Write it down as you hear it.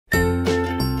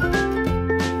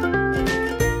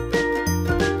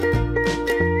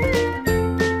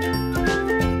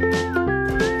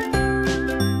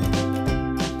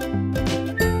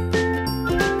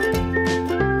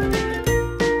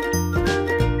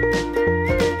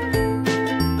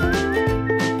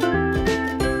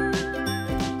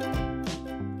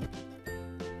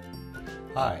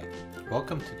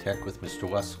Welcome to Tech with Mr.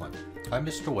 Westland. I'm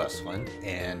Mr. Westland,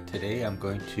 and today I'm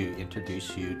going to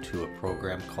introduce you to a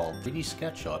program called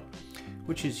SketchUp,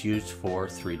 which is used for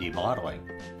 3D modeling.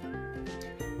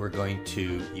 We're going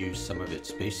to use some of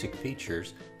its basic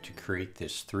features to create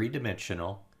this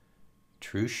three-dimensional,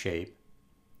 true shape,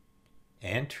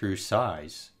 and true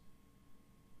size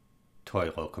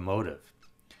toy locomotive.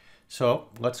 So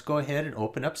let's go ahead and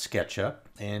open up SketchUp,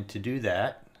 and to do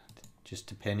that, just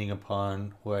depending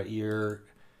upon what your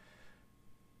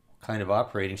kind of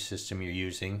operating system you're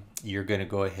using, you're going to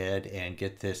go ahead and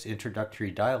get this introductory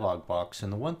dialog box.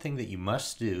 And the one thing that you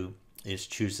must do is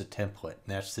choose a template. And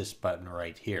that's this button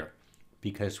right here,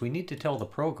 because we need to tell the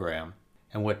program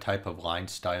and what type of line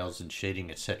styles and shading,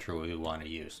 etc. we want to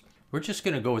use. We're just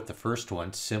going to go with the first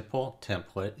one, simple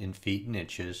template in feet and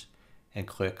inches, and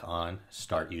click on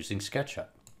Start Using SketchUp.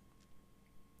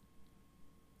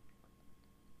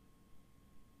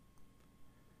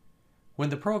 When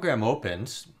the program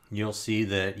opens, you'll see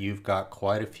that you've got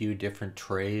quite a few different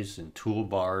trays and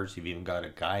toolbars. You've even got a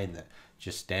guy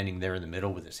just standing there in the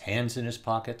middle with his hands in his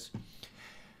pockets.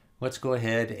 Let's go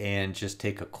ahead and just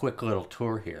take a quick little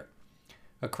tour here.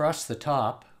 Across the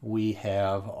top, we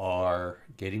have our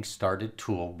Getting Started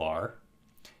toolbar,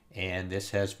 and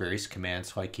this has various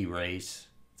commands like erase,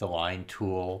 the line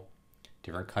tool,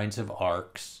 different kinds of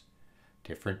arcs,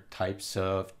 different types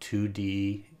of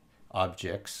 2D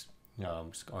objects,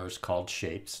 ours called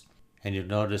shapes. And you'll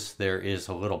notice there is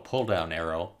a little pull down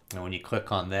arrow, and when you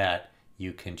click on that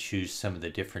you can choose some of the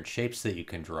different shapes that you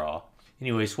can draw.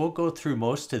 Anyways, we'll go through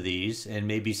most of these and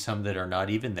maybe some that are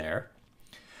not even there.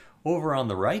 Over on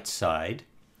the right side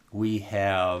we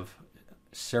have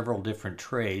several different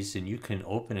trays, and you can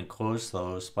open and close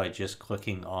those by just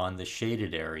clicking on the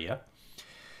shaded area.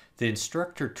 The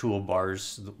instructor toolbar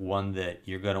is the one that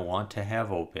you're going to want to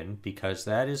have open, because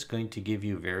that is going to give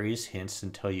you various hints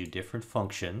and tell you different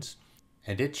functions,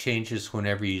 and it changes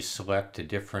whenever you select a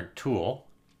different tool.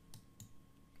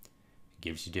 It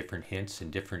gives you different hints and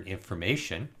different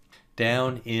information.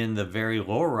 Down in the very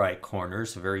lower right corner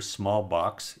is a very small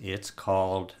box. It's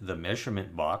called the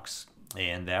measurement box,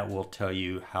 and that will tell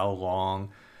you how long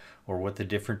or what the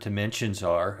different dimensions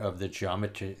are of the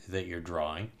geometry that you're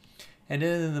drawing. And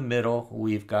then in the middle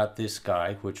we've got this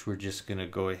guy, which we're just going to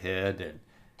go ahead and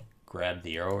grab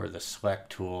the arrow or the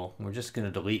select tool. We're just going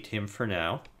to delete him for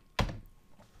now.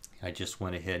 I just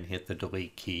went ahead and hit the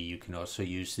delete key. You can also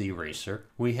use the eraser.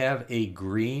 We have a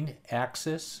green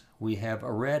axis, we have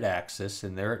a red axis,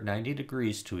 and they're at 90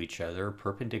 degrees to each other,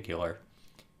 perpendicular.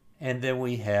 And then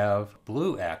we have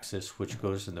blue axis, which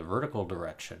goes in the vertical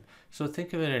direction. So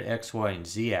think of it an X, Y, and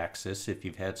Z axis if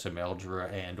you've had some algebra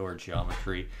and or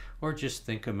geometry, or just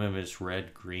think of them as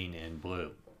red, green, and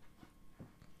blue.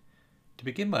 To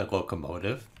begin my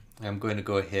locomotive, I'm going to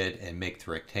go ahead and make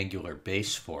the rectangular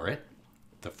base for it,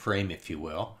 the frame if you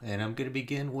will, and I'm going to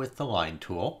begin with the line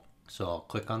tool. So I'll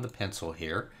click on the pencil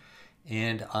here,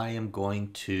 and I am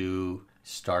going to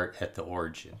start at the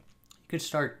origin. You can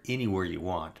start anywhere you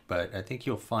want, but I think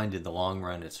you'll find in the long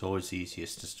run it's always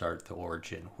easiest to start at the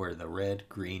origin, where the red,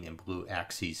 green, and blue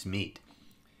axes meet.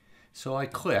 So I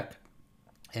click,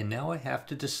 and now I have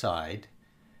to decide,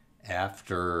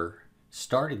 after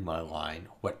starting my line,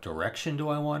 what direction do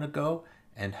I want to go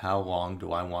and how long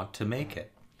do I want to make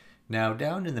it. Now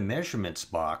down in the measurements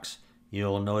box,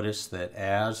 you'll notice that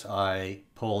as I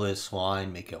pull this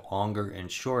line, make it longer and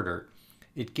shorter,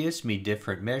 it gives me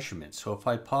different measurements. So if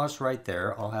I pause right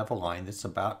there, I'll have a line that's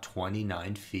about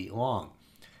 29 feet long.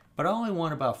 But I only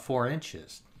want about 4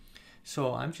 inches.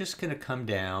 So I'm just going to come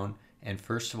down and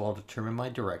first of all determine my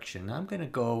direction. I'm going to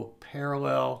go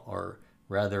parallel, or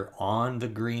rather on the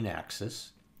green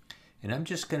axis. And I'm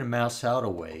just going to mouse out a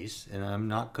ways, and I'm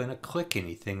not going to click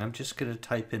anything. I'm just going to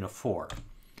type in a 4.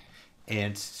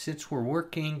 And since we're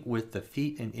working with the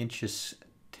feet and inches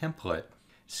template,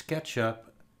 SketchUp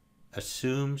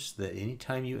assumes that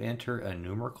anytime you enter a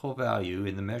numerical value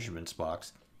in the measurements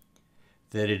box,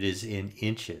 that it is in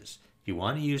inches. If you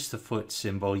want to use the foot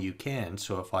symbol, you can.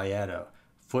 So if I add a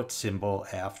foot symbol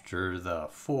after the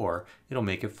 4, it'll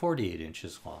make it 48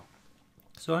 inches long.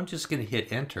 So I'm just going to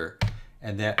hit enter,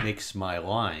 and that makes my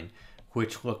line,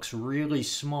 which looks really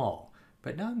small.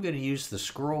 But now I'm going to use the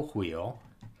scroll wheel,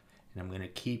 and I'm going to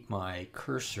keep my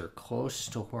cursor close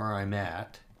to where I'm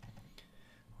at,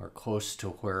 or close to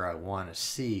where I want to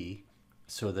see,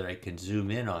 so that I can zoom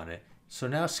in on it. So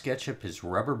now SketchUp is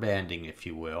rubber banding, if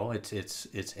you will. It's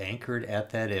anchored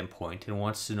at that endpoint and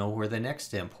wants to know where the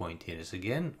next endpoint is.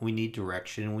 Again, we need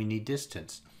direction and we need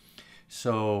distance.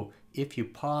 So if you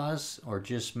pause or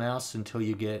just mouse until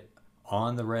you get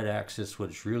on the red axis, what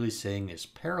it's really saying is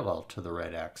parallel to the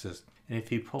red axis. And if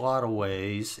you pull out a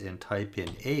ways and type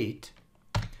in 8,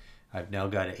 I've now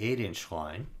got an 8-inch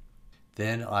line.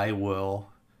 Then I will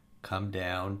come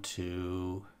down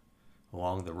to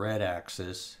along the red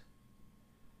axis.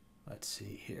 Let's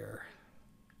see here.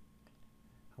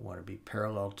 I want to be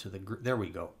parallel to the, there we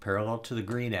go, parallel to the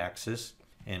green axis.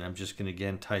 And I'm just going to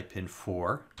again type in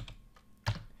 4.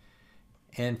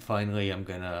 And finally, I'm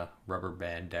going to rubber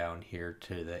band down here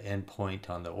to the endpoint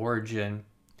on the origin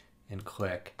and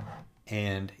click.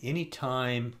 And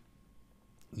anytime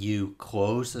you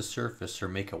close a surface or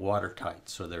make it watertight,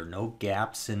 so there are no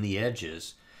gaps in the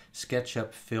edges,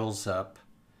 SketchUp fills up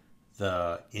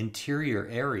the interior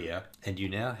area and you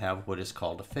now have what is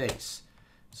called a face.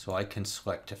 So I can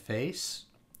select a face,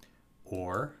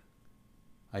 or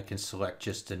I can select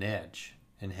just an edge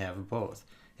and have both.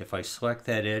 If I select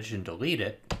that edge and delete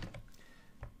it,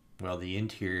 well, the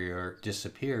interior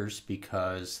disappears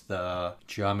because the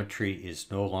geometry is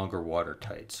no longer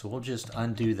watertight. So we'll just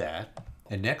undo that.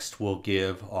 And next we'll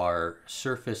give our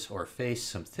surface or face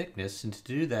some thickness. And to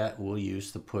do that, we'll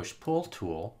use the push-pull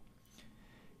tool.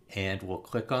 And we'll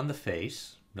click on the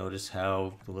face. Notice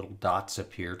how the little dots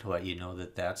appear to let you know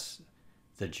that that's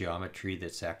the geometry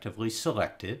that's actively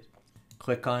selected.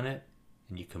 Click on it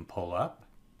and you can pull up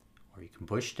or you can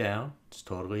push down. It's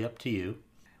totally up to you.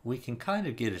 We can kind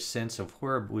of get a sense of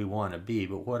where we want to be,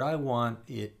 but what I want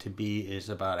it to be is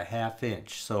about a 1/2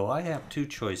 inch. So I have two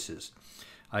choices.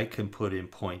 I can put in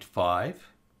 0.5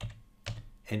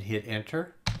 and hit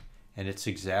enter, and it's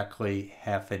exactly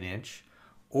 1/2 inch.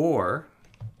 Or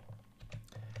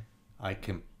I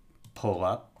can pull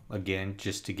up again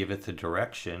just to give it the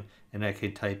direction, and I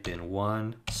can type in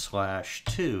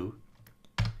 1/2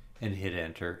 and hit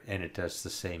enter, and it does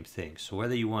the same thing. So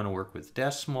whether you want to work with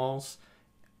decimals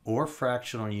or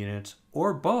fractional units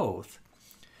or both,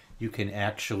 you can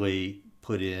actually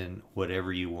put in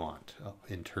whatever you want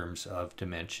in terms of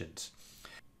dimensions.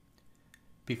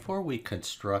 Before we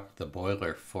construct the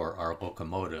boiler for our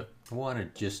locomotive, I want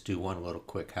to just do one little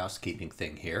quick housekeeping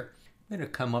thing here. I'm going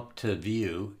to come up to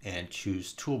View and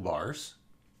choose Toolbars.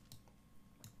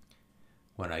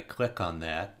 When I click on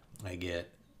that, I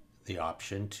get the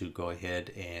option to go ahead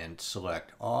and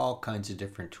select all kinds of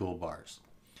different toolbars.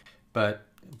 But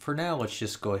for now, let's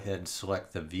just go ahead and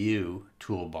select the View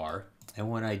toolbar. And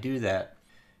when I do that,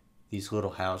 these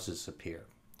little houses appear.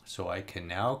 So I can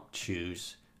now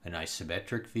choose an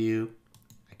isometric view.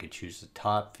 I could choose the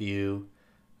top view.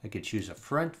 I could choose a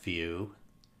front view,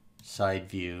 side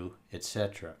view,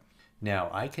 etc.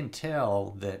 Now I can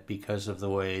tell that because of the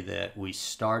way that we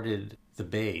started the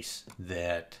base,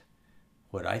 that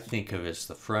what I think of as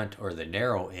the front or the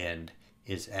narrow end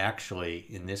is actually,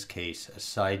 in this case, a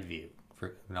side view.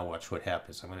 Now watch what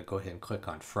happens. I'm going to go ahead and click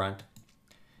on front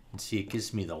and see it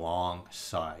gives me the long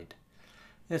side.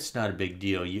 It's not a big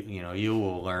deal. You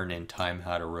will learn in time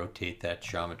how to rotate that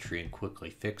geometry and quickly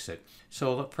fix it.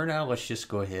 So for now, let's just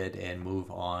go ahead and move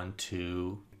on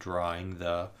to drawing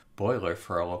the boiler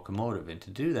for our locomotive. And to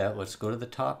do that, let's go to the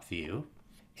top view.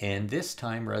 And this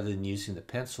time, rather than using the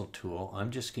pencil tool,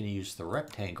 I'm just going to use the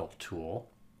rectangle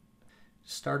tool.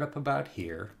 Start up about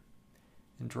here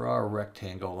and draw a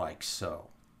rectangle like so.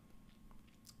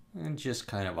 And just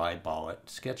kind of eyeball it.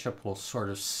 SketchUp will sort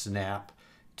of snap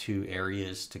to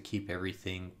areas to keep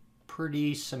everything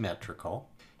pretty symmetrical.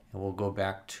 And we'll go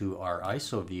back to our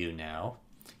ISO view now.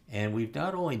 And we've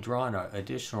not only drawn an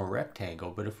additional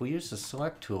rectangle, but if we use the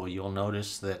select tool, you'll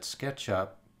notice that SketchUp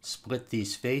split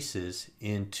these faces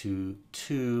into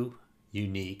two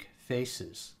unique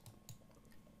faces.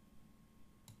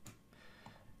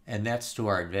 And that's to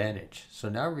our advantage. So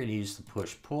now we're going to use the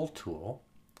push-pull tool,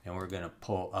 and we're going to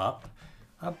pull up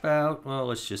about, well,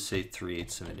 let's just say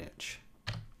 3/8 of an inch.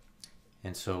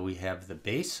 And so we have the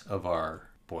base of our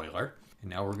boiler,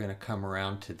 and now we're going to come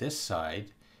around to this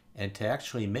side, and to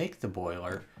actually make the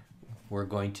boiler, we're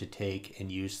going to take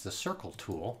and use the circle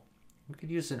tool. We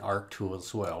could use an arc tool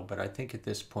as well, but I think at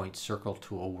this point circle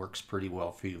tool works pretty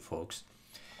well for you folks.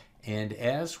 And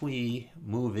as we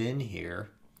move in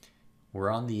here, we're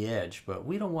on the edge, but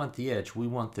we don't want the edge, we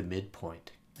want the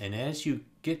midpoint. And as you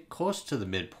get close to the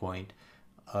midpoint,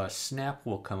 a snap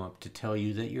will come up to tell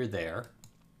you that you're there.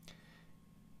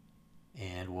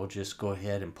 And we'll just go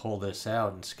ahead and pull this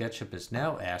out, and SketchUp is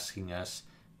now asking us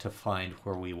to find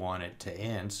where we want it to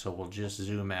end. So we'll just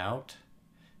zoom out,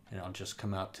 and I'll just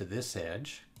come out to this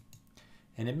edge.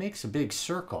 And it makes a big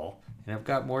circle, and I've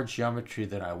got more geometry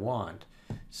than I want.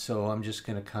 So I'm just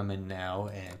going to come in now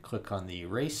and click on the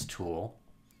erase tool.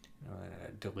 I'm going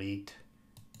to delete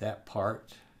that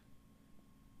part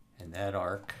and that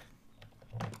arc.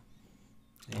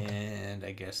 And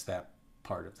I guess that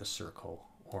part of the circle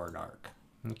or an arc.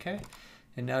 Okay,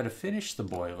 and now to finish the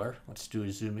boiler, let's do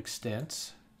a zoom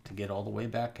extents to get all the way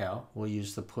back out. We'll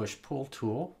use the push-pull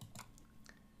tool,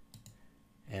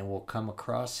 and we'll come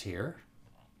across here,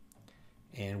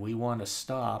 and we want to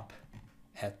stop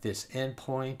at this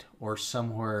endpoint or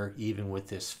somewhere even with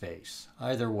this face.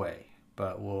 Either way,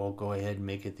 but we'll go ahead and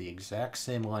make it the exact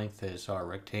same length as our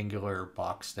rectangular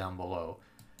box down below.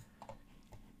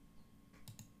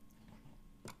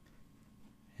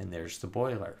 And there's the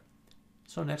boiler.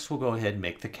 So next we'll go ahead and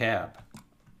make the cab.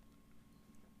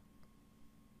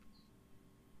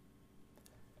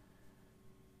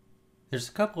 There's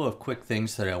a couple of quick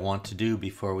things that I want to do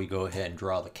before we go ahead and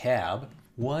draw the cab.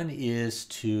 One is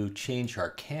to change our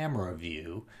camera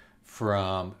view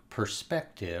from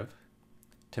perspective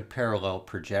to parallel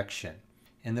projection.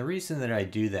 And the reason that I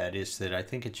do that is that I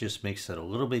think it just makes it a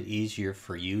little bit easier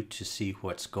for you to see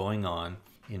what's going on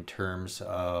in terms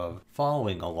of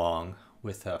following along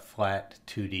with a flat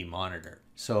 2D monitor.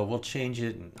 So we'll change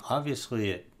it, and obviously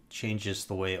it changes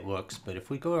the way it looks, but if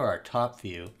we go to our top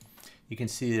view, you can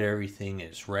see that everything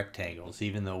is rectangles,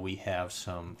 even though we have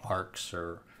some arcs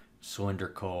or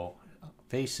cylindrical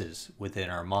faces within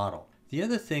our model. The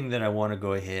other thing that I want to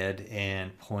go ahead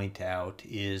and point out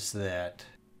is that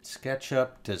SketchUp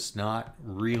does not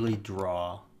really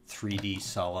draw 3D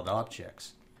solid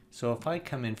objects. So if I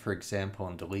come in, for example,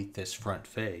 and delete this front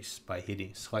face by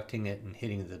selecting it and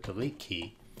hitting the delete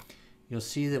key, you'll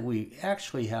see that we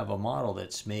actually have a model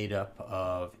that's made up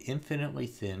of infinitely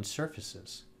thin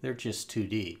surfaces. They're just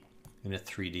 2D in a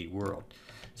 3D world.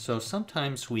 So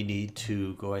sometimes we need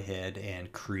to go ahead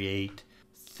and create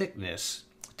thickness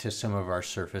to some of our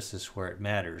surfaces where it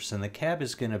matters. And the cab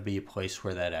is going to be a place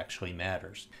where that actually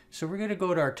matters. So we're going to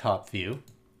go to our top view,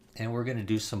 and we're going to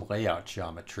do some layout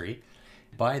geometry.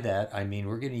 By that, I mean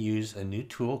we're going to use a new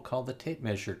tool called the tape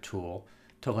measure tool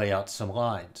to lay out some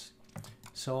lines.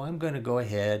 So I'm going to go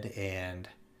ahead and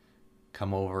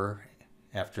come over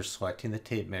after selecting the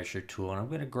tape measure tool, and I'm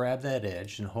going to grab that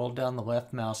edge and hold down the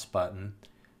left mouse button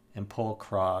and pull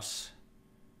across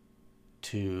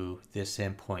to this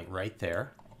endpoint right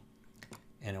there.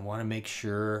 And I want to make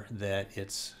sure that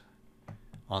it's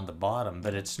on the bottom,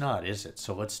 but it's not, is it?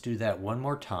 So let's do that one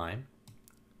more time.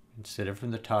 Instead of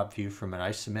from the top view, from an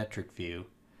isometric view,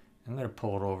 I'm going to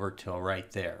pull it over till right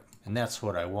there. And that's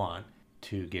what I want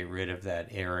to get rid of that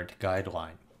errant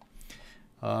guideline.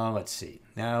 Let's see.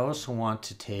 Now I also want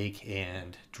to take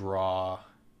and draw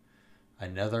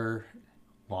another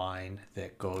line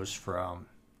that goes from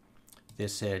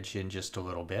this edge in just a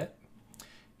little bit,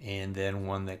 and then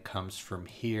one that comes from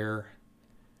here.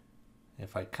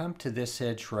 If I come to this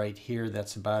edge right here,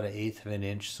 that's about 1/8 of an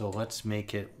inch, so let's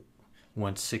make it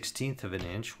 1/16 of an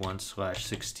inch,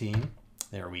 1/16.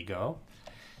 There we go.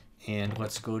 And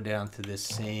let's go down to this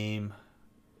same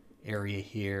area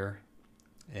here,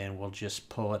 and we'll just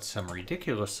pull it some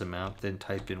ridiculous amount, then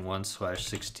type in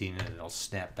 1/16, and it'll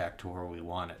snap back to where we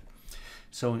want it.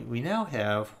 So we now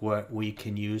have what we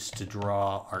can use to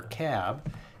draw our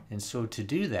cab. And so to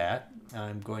do that,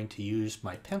 I'm going to use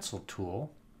my pencil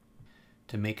tool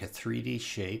to make a 3D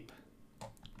shape.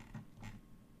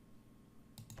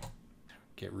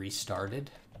 Get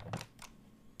restarted.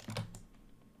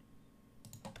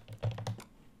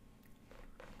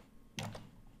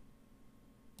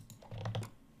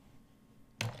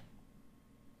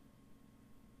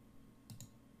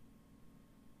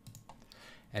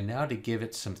 And now to give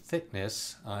it some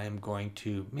thickness, I'm going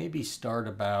to maybe start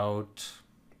about,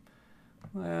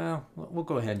 well, we'll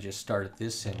go ahead and just start at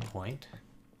this endpoint.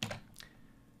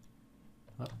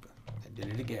 Oh, I did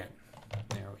it again.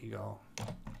 There we go.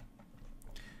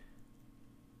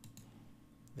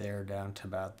 There down to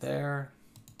about there.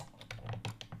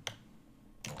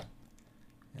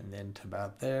 And then to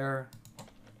about there.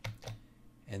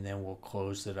 And then we'll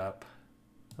close it up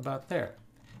about there.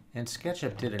 And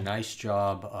SketchUp did a nice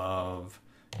job of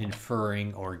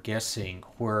inferring or guessing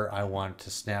where I want to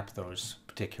snap those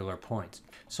particular points.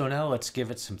 So now let's give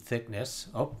it some thickness.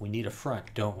 Oh, we need a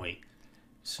front, don't we?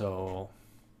 So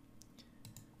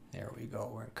there we go.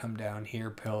 We're going to come down here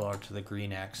parallel to the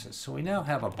green axis. So we now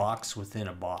have a box within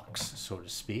a box, so to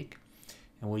speak.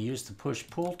 And we'll use the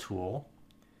push-pull tool.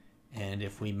 And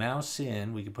if we mouse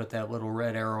in, we can put that little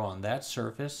red arrow on that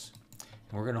surface.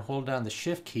 And we're going to hold down the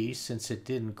shift key since it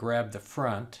didn't grab the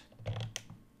front.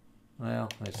 Well,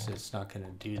 it's not going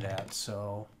to do that.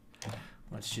 So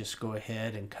let's just go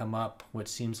ahead and come up what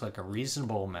seems like a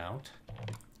reasonable amount.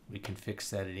 We can fix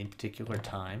that at any particular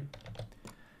time.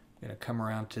 I'm going to come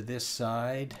around to this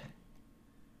side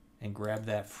and grab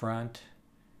that front.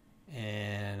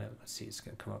 And let's see, it's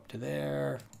going to come up to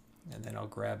there. and then I'll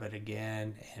grab it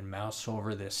again and mouse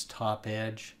over this top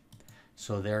edge.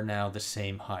 So they're now the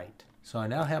same height. So I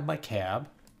now have my cab.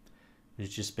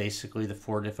 It's just basically the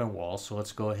 4 different walls. So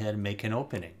let's go ahead and make an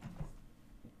opening.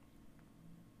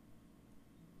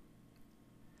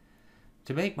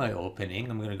 To make my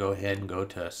opening, I'm going to go ahead and go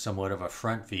to somewhat of a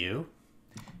front view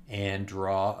and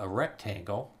draw a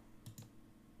rectangle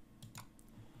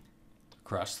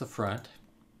across the front,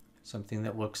 something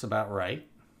that looks about right.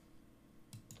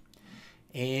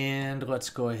 And let's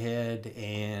go ahead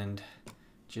and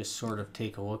just sort of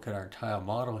take a look at our tile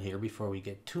model here before we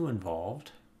get too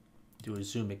involved. Do a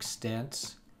zoom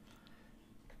extents.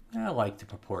 I like the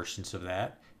proportions of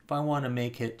that. If I want to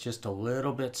make it just a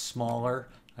little bit smaller,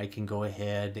 I can go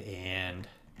ahead and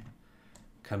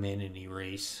come in and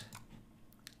erase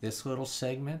this little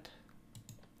segment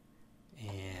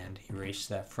and erase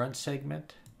that front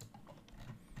segment.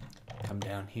 Come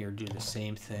down here, do the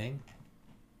same thing.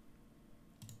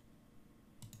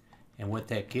 And what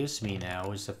that gives me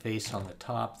now is a face on the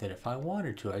top that if I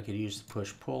wanted to, I could use the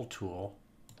push-pull tool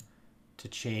to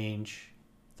change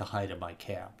the height of my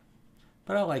cab.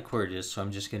 But I like where it is, so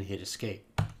I'm just going to hit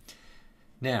escape.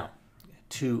 Now,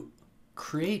 to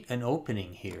create an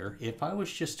opening here, if I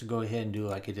was just to go ahead and do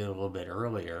like I did a little bit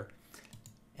earlier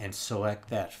and select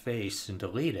that face and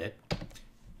delete it,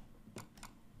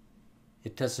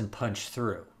 it doesn't punch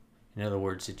through. In other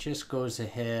words, it just goes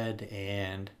ahead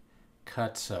and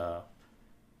cuts a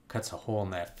hole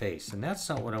in that face, and that's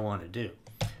not what I want to do.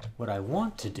 What I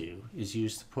want to do is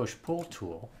use the push-pull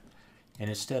tool, and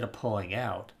instead of pulling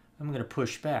out, I'm going to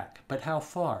push back. But how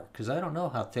far? Because I don't know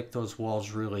how thick those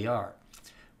walls really are.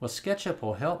 Well, SketchUp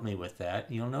will help me with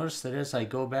that. You'll notice that as I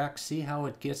go back, see how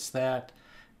it gets that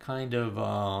kind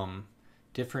of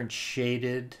different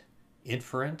shaded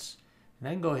inference? And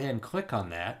I can go ahead and click on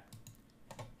that,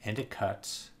 and it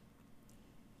cuts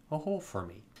a hole for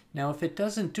me. Now, if it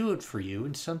doesn't do it for you,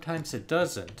 and sometimes it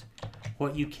doesn't,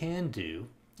 what you can do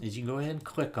is you can go ahead and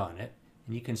click on it,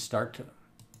 and you can start to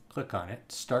click on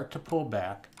it, start to pull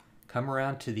back, come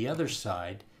around to the other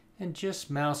side, and just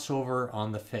mouse over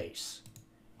on the face,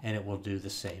 and it will do the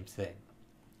same thing.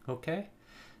 Okay?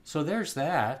 So there's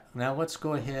that. Now let's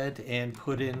go ahead and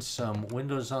put in some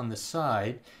windows on the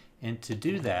side, and to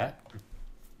do that,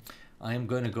 I'm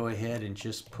going to go ahead and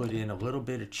just put in a little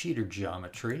bit of cheater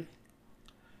geometry.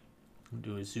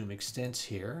 Do a zoom extents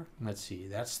here. Let's see,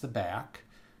 that's the back.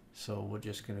 So we're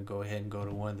just going to go ahead and go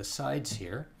to one of the sides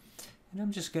here. And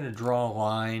I'm just going to draw a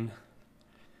line.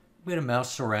 I'm going to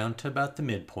mouse around to about the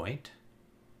midpoint.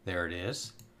 There it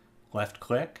is. Left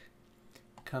click.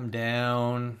 Come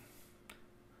down.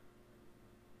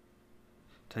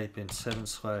 Type in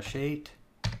 7/8.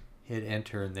 Hit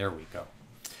enter, and there we go.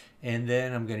 And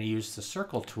then I'm going to use the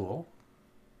circle tool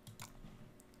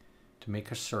to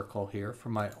make a circle here for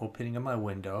my opening of my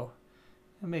window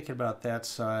and make it about that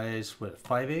size with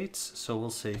 5/8. So we'll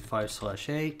say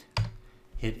 5/8,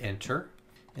 hit enter,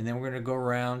 and then we're going to go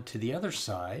around to the other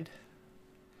side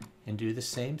and do the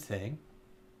same thing.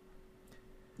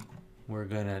 We're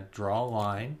going to draw a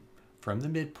line from the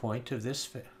midpoint of this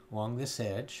along this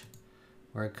edge.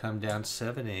 We're going to come down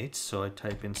 7/8, so I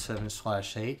type in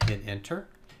 7/8, hit enter.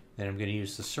 Then I'm going to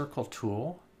use the circle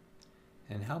tool.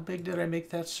 And how big did I make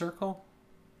that circle?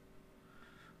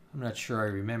 I'm not sure I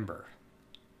remember.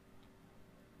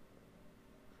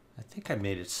 I think I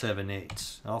made it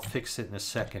 7/8. I'll fix it in a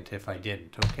second if I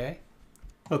didn't, okay?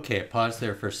 Okay, I paused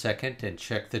there for a second and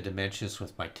checked the dimensions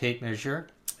with my tape measure.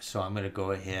 So I'm going to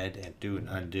go ahead and do an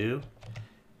undo.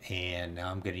 And now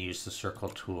I'm going to use the circle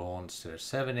tool instead of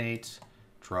 7/8,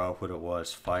 draw what it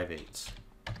was, 5/8.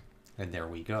 And there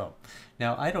we go.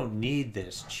 Now I don't need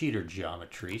this cheater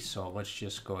geometry, so let's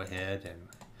just go ahead and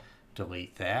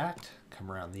delete that.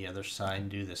 Come around the other side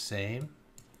and do the same.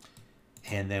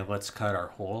 And then let's cut our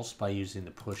holes by using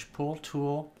the push-pull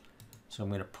tool. So I'm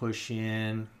going to push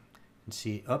in and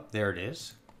see, oh, there it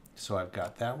is. So I've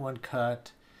got that one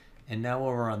cut. And now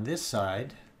over on this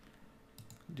side,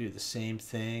 do the same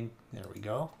thing. There we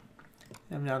go.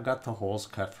 I've now got the holes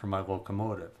cut for my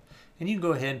locomotive. And you can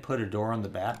go ahead and put a door on the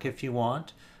back if you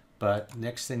want, but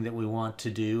next thing that we want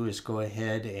to do is go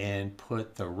ahead and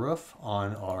put the roof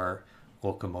on our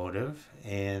locomotive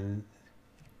and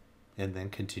then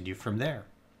continue from there.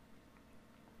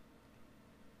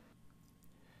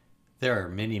 There are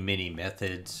many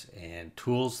methods and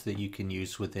tools that you can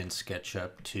use within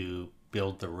SketchUp to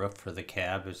build the roof for the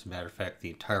cab. As a matter of fact, the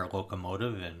entire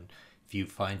locomotive, and if you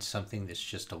find something that's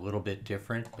just a little bit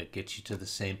different but gets you to the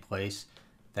same place,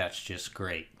 that's just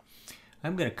great.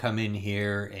 I'm going to come in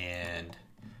here and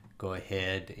go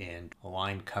ahead and a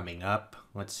line coming up.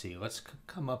 Let's see, let's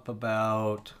come up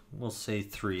about, we'll say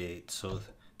 3/8, so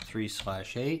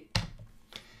 3/8.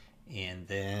 And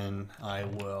then I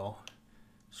will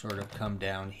sort of come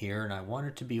down here, and I want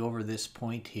it to be over this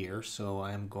point here, so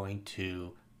I'm going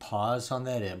to pause on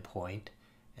that endpoint,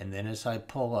 and then as I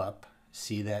pull up,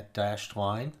 see that dashed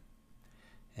line?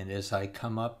 And as I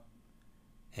come up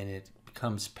and it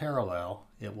becomes parallel,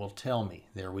 it will tell me,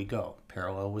 there we go,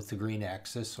 parallel with the green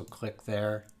axis. So click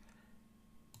there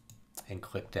and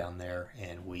click down there,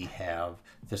 and we have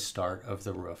the start of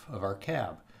the roof of our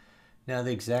cab. Now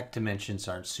the exact dimensions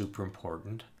aren't super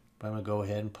important, but I'm going to go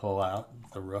ahead and pull out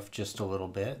the roof just a little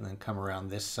bit and then come around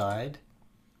this side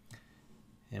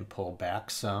and pull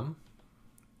back some.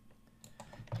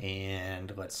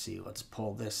 And let's see, let's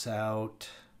pull this out.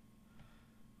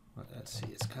 Let's see,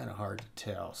 it's kind of hard to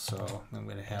tell, so I'm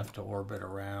going to have to orbit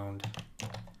around.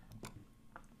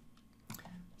 Let's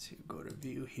see, go to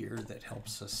view here, that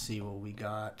helps us see what we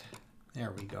got.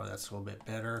 There we go, that's a little bit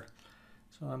better.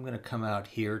 So I'm going to come out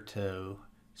here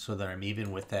so that I'm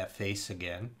even with that face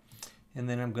again. And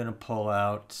then I'm going to pull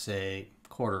out, say,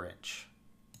 1/4 inch.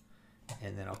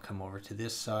 And then I'll come over to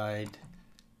this side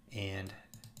and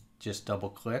just double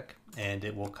click, and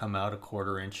it will come out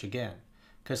 1/4 inch again.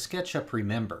 Because SketchUp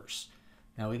remembers.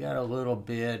 Now we got a little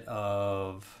bit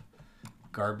of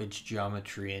garbage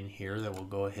geometry in here that we'll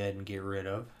go ahead and get rid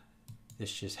of.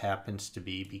 This just happens to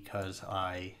be because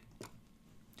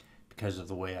of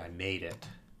the way I made it.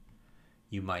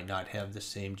 You might not have the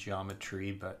same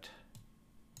geometry, but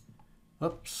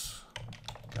oops,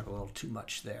 got a little too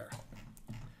much there.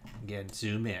 Again,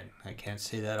 zoom in. I can't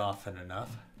say that often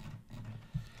enough.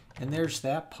 And there's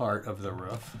that part of the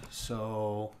roof.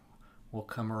 So we'll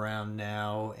come around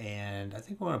now, and I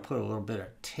think I want to put a little bit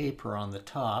of taper on the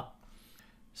top.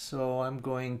 So I'm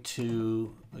going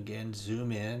to, again,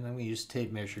 zoom in. I'm going to use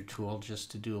tape measure tool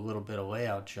just to do a little bit of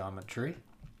layout geometry.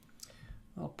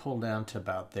 I'll pull down to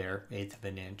about there, 1/8 of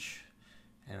an inch.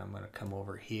 And I'm going to come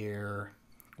over here.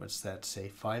 What's that say,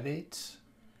 5/8?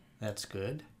 That's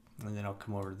good. And then I'll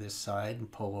come over to this side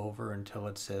and pull over until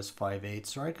it says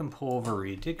 5/8. Or I can pull over a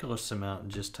ridiculous amount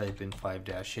and just type in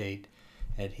 5-8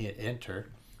 and hit enter.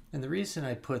 And the reason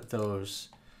I put those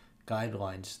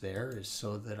guidelines there is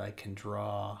so that I can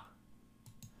draw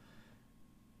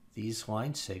these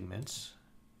line segments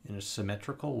in a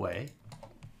symmetrical way.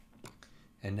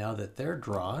 And now that they're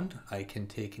drawn, I can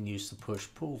take and use the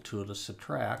push-pull tool to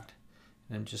subtract.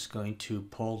 And I'm just going to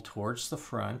pull towards the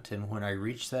front, and when I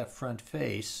reach that front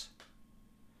face,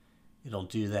 it'll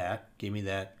do that, give me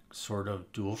that sort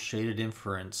of dual shaded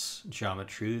inference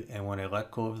geometry, and when I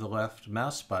let go of the left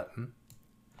mouse button,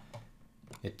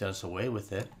 it does away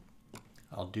with it.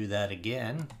 I'll do that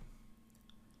again.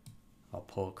 I'll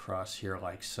pull across here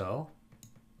like so,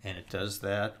 and it does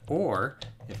that. Or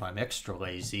if I'm extra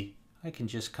lazy, I can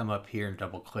just come up here and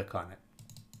double click on it.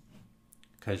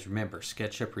 Because remember,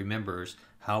 SketchUp remembers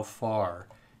how far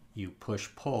you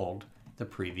push-pulled the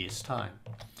previous time.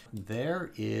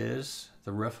 There is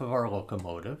the roof of our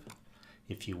locomotive.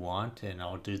 If you want, and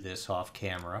I'll do this off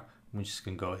camera, I'm just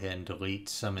going to go ahead and delete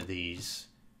some of these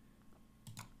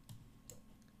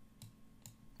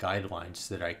guidelines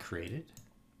that I created.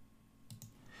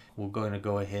 We're going to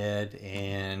go ahead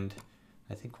and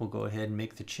I think we'll go ahead and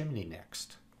make the chimney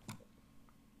next.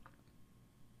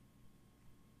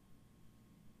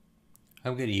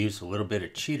 I'm going to use a little bit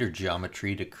of cheater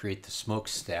geometry to create the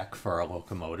smokestack for our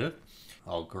locomotive.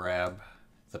 I'll grab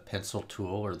the pencil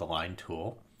tool or the line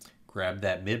tool, grab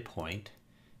that midpoint,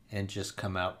 and just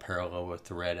come out parallel with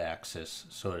the red axis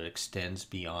so it extends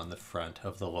beyond the front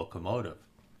of the locomotive.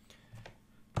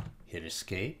 Hit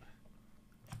escape,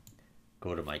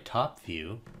 go to my top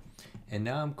view, and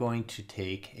now I'm going to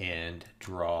take and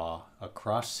draw a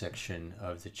cross section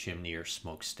of the chimney or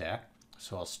smokestack.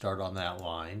 So I'll start on that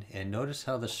line, and notice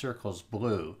how the circle's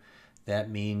blue. That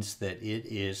means that it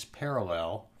is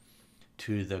parallel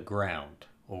to the ground,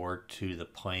 or to the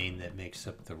plane that makes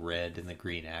up the red and the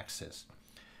green axis.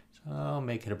 So I'll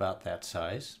make it about that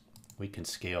size. We can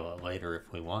scale it later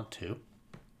if we want to.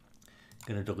 I'm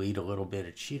going to delete a little bit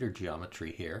of cheater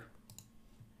geometry here.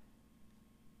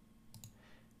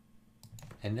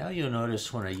 And now you'll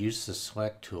notice when I use the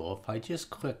select tool, if I just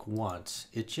click once,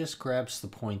 it just grabs the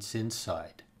points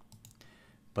inside.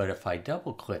 But if I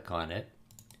double click on it,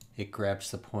 it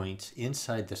grabs the points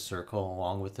inside the circle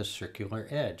along with the circular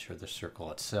edge, or the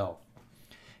circle itself.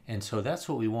 And so that's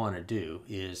what we want to do,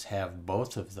 is have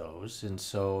both of those. And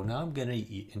so now I'm going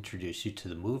to introduce you to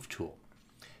the move tool.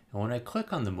 And when I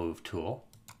click on the move tool,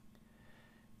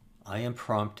 I am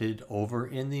prompted over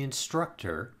in the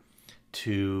instructor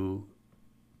to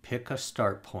pick a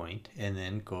start point and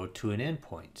then go to an end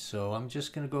point. So I'm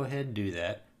just going to go ahead and do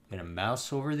that. I'm going to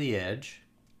mouse over the edge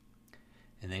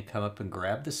and then come up and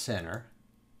grab the center.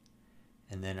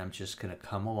 And then I'm just going to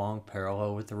come along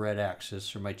parallel with the red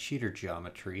axis or my cheater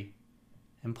geometry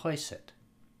and place it.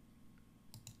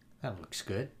 That looks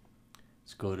good.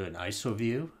 Let's go to an ISO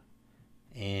view,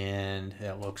 and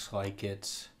that looks like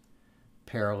it's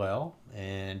parallel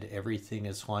and everything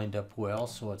is lined up well.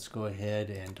 So let's go ahead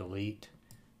and delete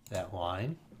that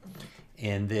line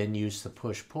and then use the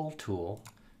push-pull tool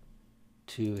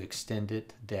to extend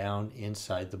it down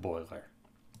inside the boiler.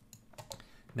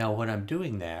 Now when I'm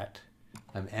doing that,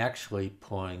 I'm actually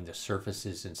pulling the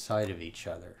surfaces inside of each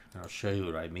other. And I'll show you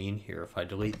what I mean here. If I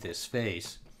delete this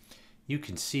face, you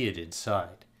can see it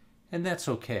inside, and that's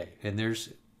okay. And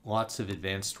there's lots of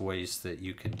advanced ways that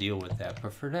you can deal with that,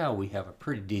 but for now we have a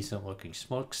pretty decent looking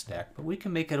smokestack, but we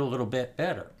can make it a little bit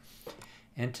better.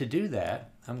 And to do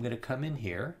that, I'm going to come in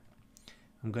here,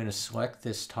 I'm going to select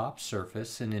this top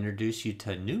surface and introduce you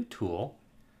to a new tool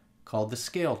called the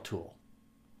scale tool.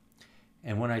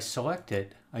 And when I select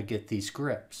it, I get these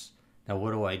grips. Now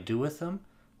what do I do with them?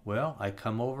 Well, I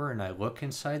come over and I look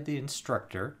inside the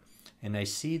instructor, and I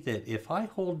see that if I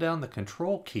hold down the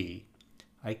control key,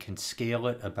 I can scale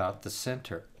it about the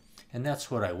center. And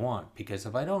that's what I want, because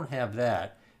if I don't have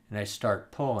that and I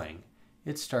start pulling,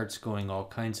 it starts going all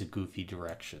kinds of goofy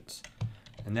directions.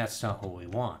 And that's not what we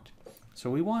want.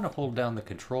 So we want to hold down the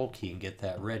control key and get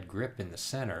that red grip in the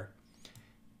center,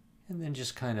 and then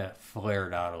just kind of flare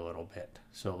it out a little bit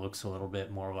so it looks a little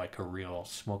bit more like a real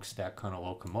smokestack on a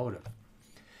locomotive.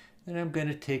 Then I'm going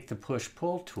to take the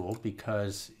push-pull tool,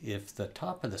 because if the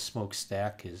top of the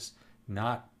smokestack is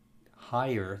not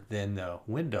higher than the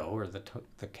window or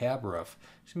the cab roof,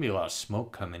 there's going to be a lot of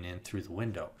smoke coming in through the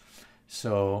window.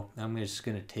 So I'm just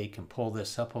going to take and pull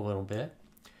this up a little bit.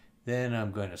 Then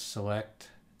I'm going to select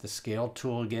the scale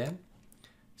tool again,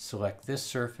 select this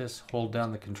surface, hold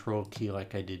down the control key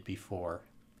like I did before,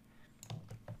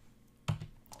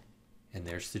 and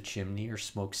there's the chimney or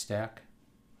smokestack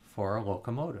for our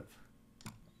locomotive.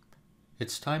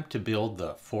 It's time to build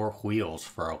the 4 wheels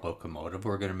for our locomotive.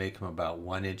 We're going to make them about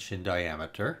 1 inch in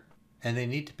diameter, and they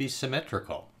need to be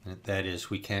symmetrical. That is,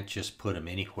 we can't just put them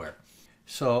anywhere.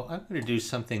 So I'm going to do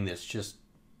something that's just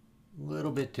a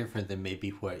little bit different than maybe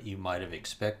what you might have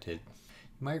expected.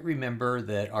 You might remember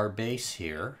that our base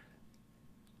here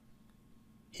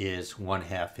is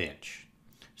 1/2 inch.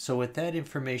 So with that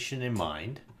information in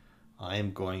mind, I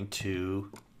am going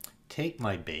to take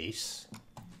my base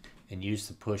and use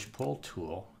the push-pull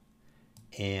tool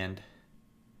and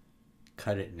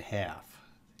cut it in half,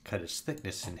 cut its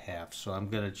thickness in half. So I'm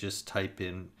going to just type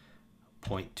in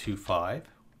 0.25,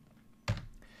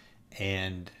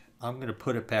 and I'm going to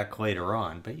put it back later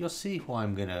on, but you'll see why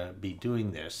I'm going to be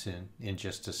doing this in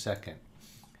just a second.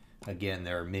 Again,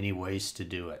 there are many ways to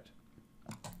do it.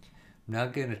 I'm now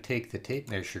going to take the tape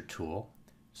measure tool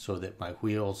so that my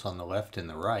wheels on the left and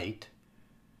the right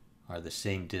are the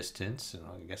same distance, and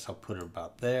I guess I'll put it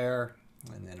about there,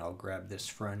 and then I'll grab this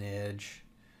front edge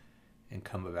and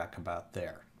come back about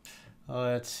there.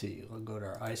 Let's see, we'll go to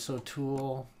our ISO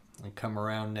tool and come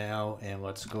around now, and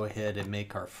let's go ahead and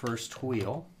make our first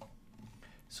wheel.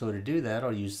 So to do that,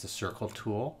 I'll use the circle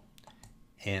tool,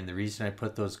 and the reason I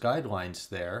put those guidelines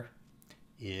there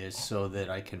is so that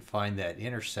I can find that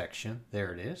intersection.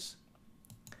 There it is.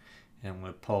 And I'm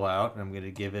going to pull out, and I'm going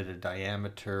to give it a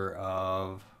diameter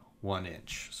of 1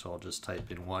 inch. So I'll just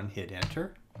type in 1, hit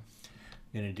enter. I'm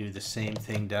going to do the same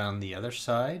thing down the other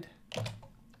side.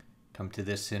 Come to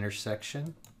this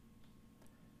intersection,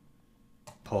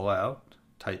 pull out,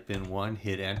 type in 1,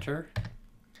 hit enter,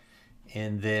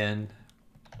 and then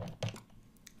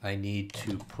I need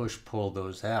to push-pull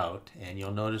those out, and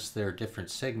you'll notice there are different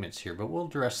segments here, but we'll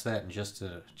address that in just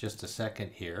a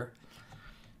second here.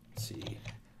 Let's see.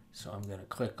 So I'm going to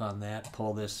click on that,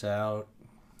 pull this out.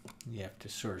 You have to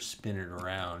sort of spin it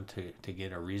around to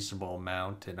get a reasonable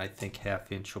amount, and I think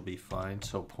 1/2 inch will be fine,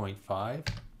 so 0.5.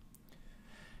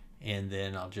 And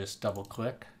then I'll just double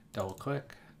click, double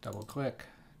click, double click,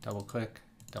 double click,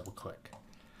 double click.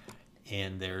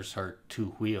 And there's our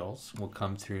 2 wheels. We'll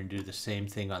come through and do the same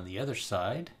thing on the other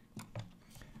side.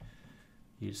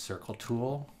 Use circle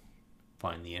tool,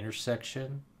 find the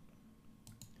intersection,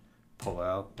 pull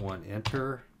out 1,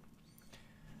 enter,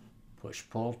 push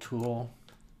pull tool,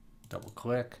 double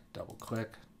click, double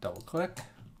click, double click.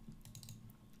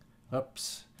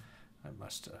 Oops, I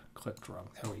must have clicked wrong.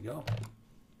 There we go.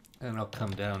 And I'll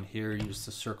come down here, use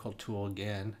the circle tool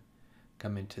again,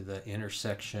 come into the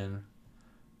intersection,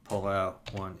 pull out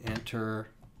 1, enter,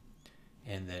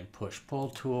 and then push pull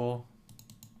tool,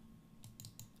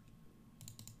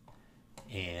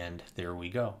 And there we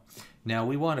go. Now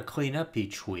we want to clean up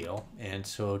each wheel, and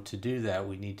so to do that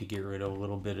we need to get rid of a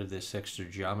little bit of this extra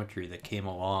geometry that came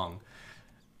along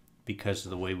because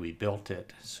of the way we built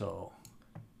it. So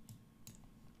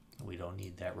we don't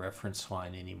need that reference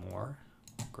line anymore.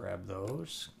 Grab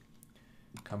those,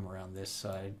 come around this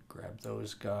side, grab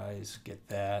those guys, get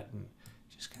that, and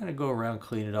just kind of go around,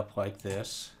 clean it up like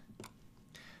this.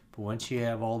 But once you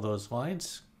have all those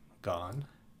lines gone,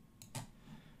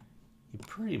 you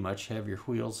pretty much have your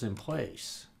wheels in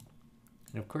place.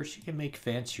 And of course you can make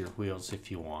fancier wheels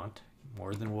if you want.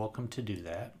 More than welcome to do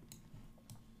that.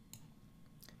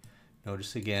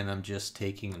 Notice again I'm just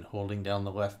taking and holding down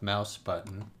the left mouse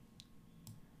button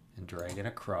and dragging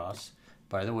across.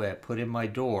 By the way, I put in my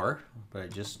door, but I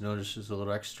just noticed there's a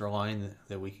little extra line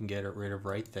that we can get rid of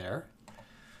right there.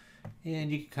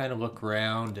 And you can kind of look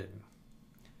around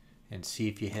and see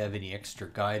if you have any extra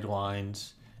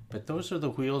guidelines. But those are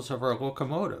the wheels of our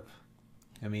locomotive.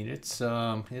 I mean, it's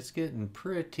getting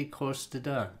pretty close to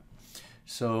done.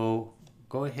 So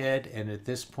go ahead and at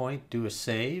this point do a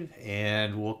save,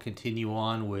 and we'll continue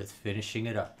on with finishing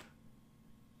it up.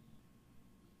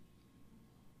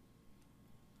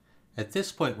 At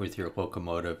this point with your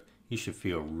locomotive, you should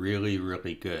feel really,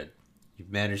 really good.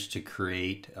 You've managed to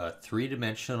create a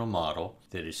three-dimensional model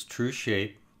that is true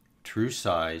shape, true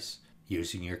size,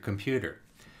 using your computer.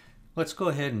 Let's go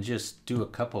ahead and just do a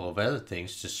couple of other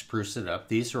things to spruce it up.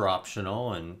 These are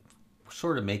optional and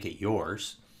sort of make it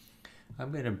yours.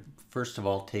 I'm going to first of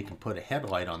all take and put a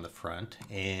headlight on the front,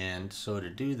 and so to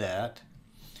do that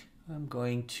I'm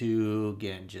going to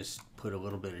again just put a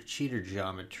little bit of cheater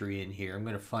geometry in here. I'm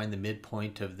going to find the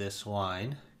midpoint of this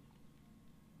line.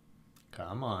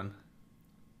 Come on.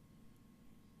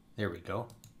 There we go.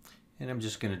 And I'm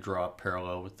just going to draw it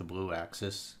parallel with the blue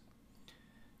axis,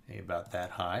 maybe about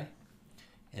that high.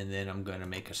 And then I'm going to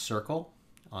make a circle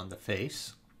on the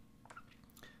face.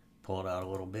 Pull it out a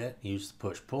little bit. Use the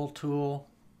push-pull tool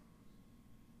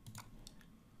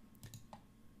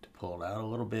to pull it out a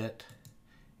little bit.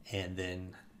 And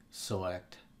then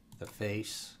select the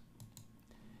face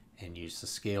and use the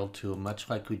scale tool, much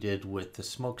like we did with the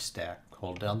smokestack.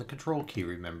 Hold down the control key,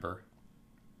 remember,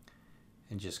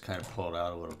 and just kind of pull it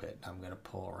out a little bit. I'm going to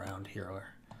pull around here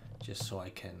just so I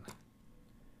can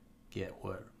get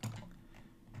what...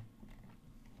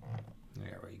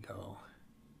 There we go.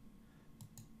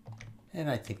 And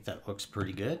I think that looks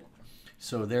pretty good.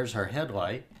 So there's our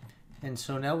headlight. And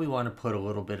so now we want to put a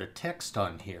little bit of text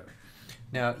on here.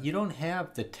 Now you don't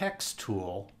have the text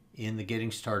tool in the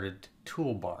Getting Started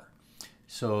toolbar.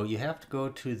 So you have to go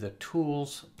to the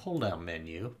Tools pull-down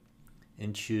menu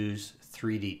and choose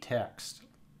 3D Text.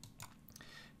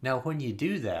 Now when you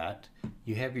do that,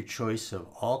 you have your choice of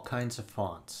all kinds of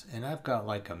fonts, and I've got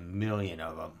like a million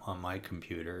of them on my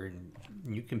computer, and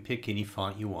you can pick any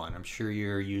font you want. I'm sure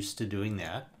you're used to doing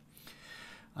that.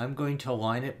 I'm going to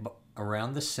align it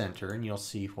around the center, and you'll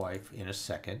see why in a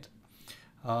second.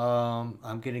 I'm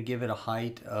going to give it a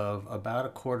height of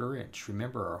about 1/4 inch.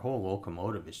 Remember, our whole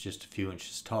locomotive is just a few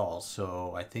inches tall,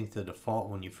 so I think the default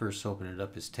when you first open it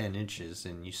up is 10 inches,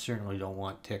 and you certainly don't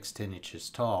want text 10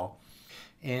 inches tall.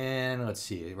 And let's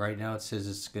see, right now it says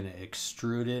it's going to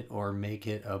extrude it or make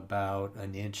it about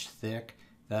 1 inch thick.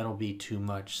 That'll be too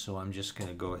much, so I'm just going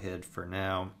to go ahead for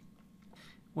now.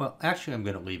 Well, actually I'm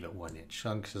going to leave it 1 inch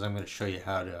because I'm going to show you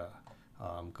how to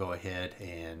go ahead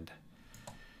and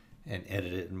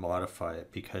edit it and modify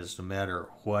it, because no matter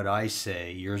what I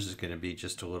say, yours is going to be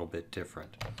just a little bit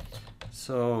different.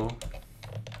 So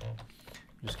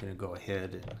I'm just going to go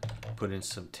ahead and put in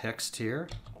some text here.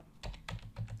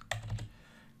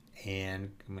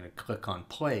 And I'm going to click on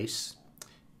place,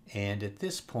 and at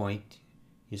this point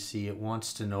you see it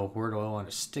wants to know where do I want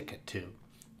to stick it to.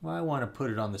 Well, I want to put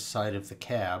it on the side of the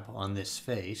cab on this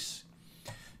face,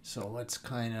 so let's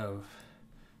kind of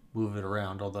move it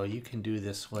around, although you can do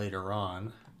this later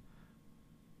on.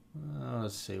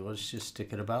 Let's see, let's just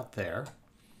stick it about there.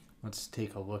 Let's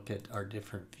take a look at our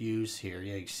different views here.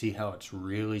 Yeah, you see how it's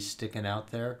really sticking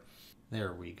out there?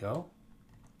 There we go.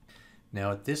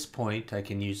 Now at this point I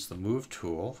can use the move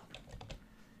tool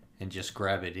and just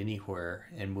grab it anywhere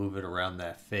and move it around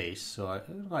that face. So I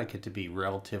like it to be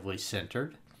relatively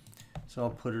centered. So I'll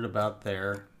put it about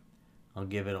there. I'll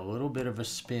give it a little bit of a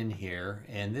spin here,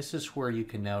 and this is where you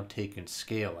can now take and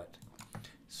scale it.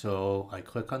 So I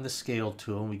click on the scale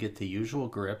tool and we get the usual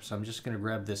grips. I'm just going to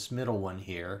grab this middle one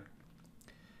here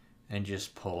and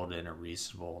just pull it in a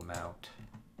reasonable amount.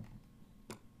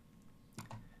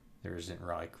 There isn't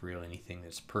like really anything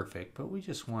that's perfect, but we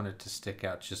just want it to stick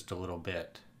out just a little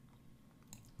bit.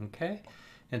 Okay,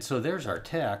 and so there's our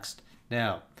text.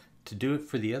 Now To do it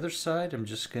for the other side, I'm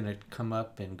just going to come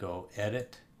up and go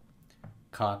Edit,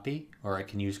 Copy, or I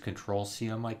can use Control-C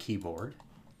on my keyboard.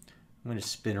 I'm going to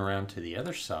spin around to the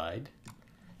other side,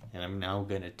 and I'm now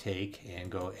going to take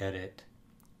and go Edit,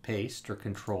 Paste, or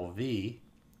Control-V.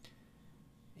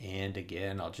 And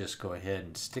again, I'll just go ahead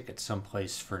and stick it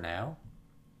someplace for now.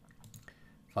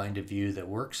 Find a view that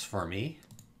works for me.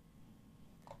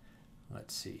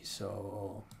 Let's see,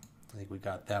 so I think we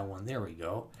got that one. There we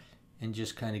go. And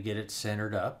just kind of get it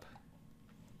centered up.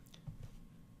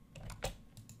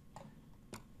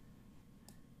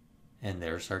 And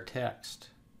there's our text.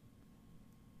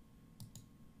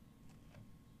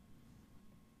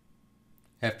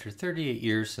 After 38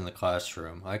 years in the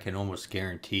classroom, I can almost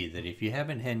guarantee that if you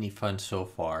haven't had any fun so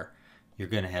far, you're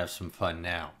going to have some fun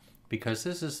now. Because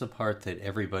this is the part that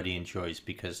everybody enjoys,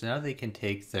 because now they can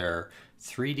take their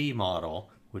 3D model,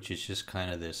 which is just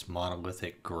kind of this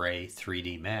monolithic gray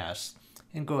 3D mass,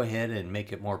 and go ahead and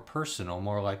make it more personal,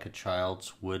 more like a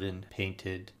child's wooden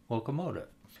painted locomotive.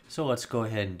 So let's go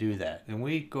ahead and do that. And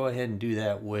we go ahead and do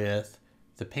that with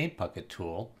the paint bucket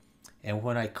tool. And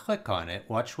when I click on it,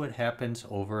 watch what happens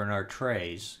over in our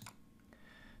trays.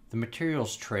 The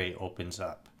materials tray opens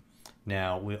up.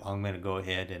 Now I'm going to go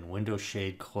ahead and window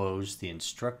shade close the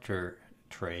instructor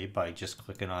tray by just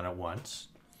clicking on it once.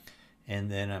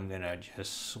 And then I'm going to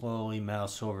just slowly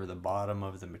mouse over the bottom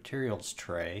of the materials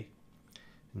tray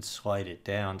and slide it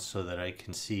down so that I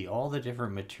can see all the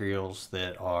different materials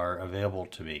that are available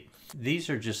to me. These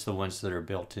are just the ones that are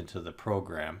built into the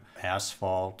program.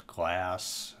 Asphalt,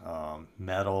 glass,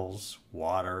 metals,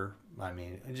 water, I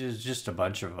mean, just a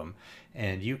bunch of them.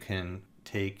 And you can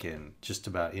take and just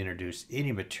about introduce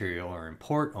any material or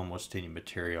import almost any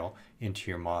material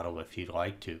into your model if you'd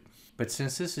like to. But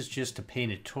since this is just a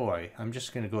painted toy, I'm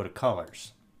just going to go to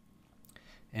colors.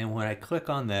 And when I click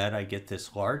on that, I get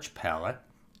this large palette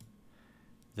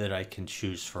that I can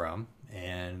choose from.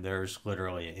 And there's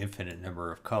literally an infinite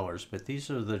number of colors, but these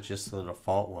are just the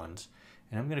default ones.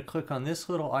 And I'm going to click on this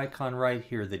little icon right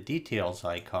here, the details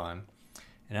icon,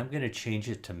 and I'm going to change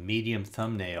it to medium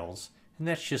thumbnails. And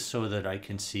that's just so that I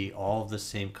can see all of the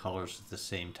same colors at the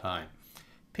same time.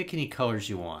 Pick any colors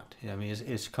you want. I mean,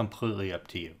 it's completely up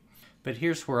to you. But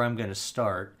here's where I'm going to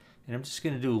start. And I'm just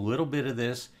going to do a little bit of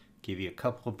this, give you a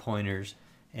couple of pointers,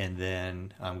 and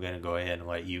then I'm going to go ahead and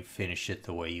let you finish it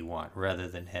the way you want, rather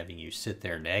than having you sit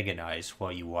there and agonize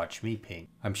while you watch me paint.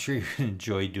 I'm sure you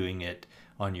enjoy doing it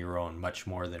on your own much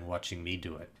more than watching me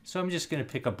do it. So I'm just going to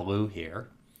pick a blue here,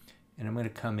 and I'm going to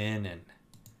come in and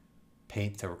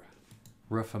paint the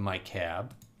roof of my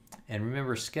cab. And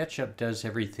remember, SketchUp does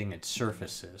everything at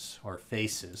surfaces or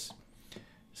faces.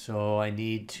 So I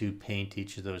need to paint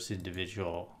each of those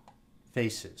individual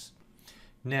faces.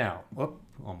 Now,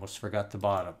 almost forgot the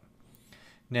bottom.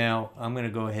 Now I'm going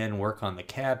to go ahead and work on the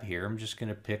cab here. I'm just going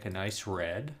to pick a nice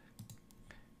red,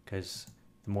 because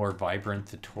the more vibrant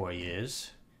the toy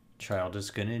is, the child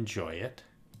is going to enjoy it.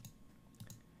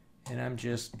 And I'm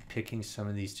just picking some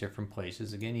of these different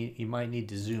places. Again, you might need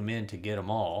to zoom in to get them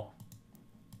all.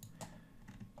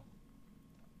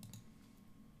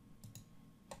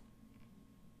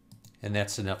 And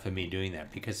that's enough of me doing that,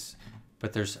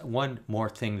 but there's one more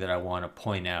thing that I want to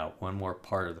point out, one more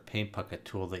part of the paint bucket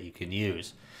tool that you can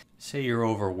use. Say you're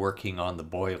over working on the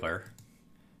boiler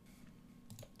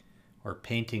or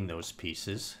painting those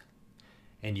pieces,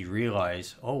 and you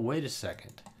realize, oh, wait a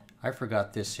second, I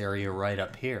forgot this area right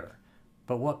up here.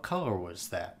 But what color was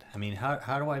that? I mean,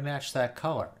 how do I match that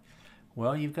color?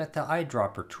 Well, you've got the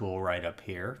eyedropper tool right up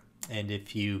here. And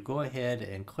if you go ahead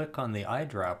and click on the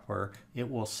eyedropper, it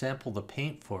will sample the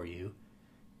paint for you.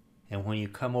 And when you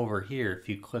come over here, if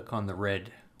you click on the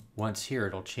red once here,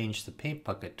 it'll change the paint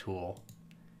bucket tool,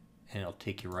 and it'll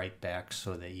take you right back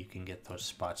so that you can get those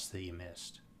spots that you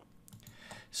missed.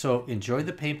 So enjoy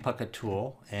the paint bucket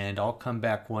tool, and I'll come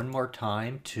back one more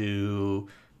time to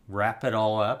wrap it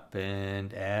all up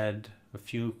and add a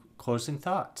few closing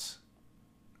thoughts.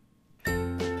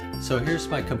 So here's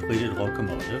my completed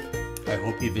locomotive. I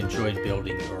hope you've enjoyed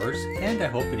building yours, and I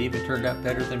hope it even turned out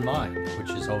better than mine, which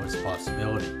is always a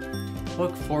possibility.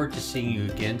 Look forward to seeing you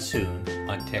again soon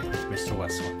on Tech with Mr.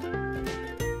 Westland.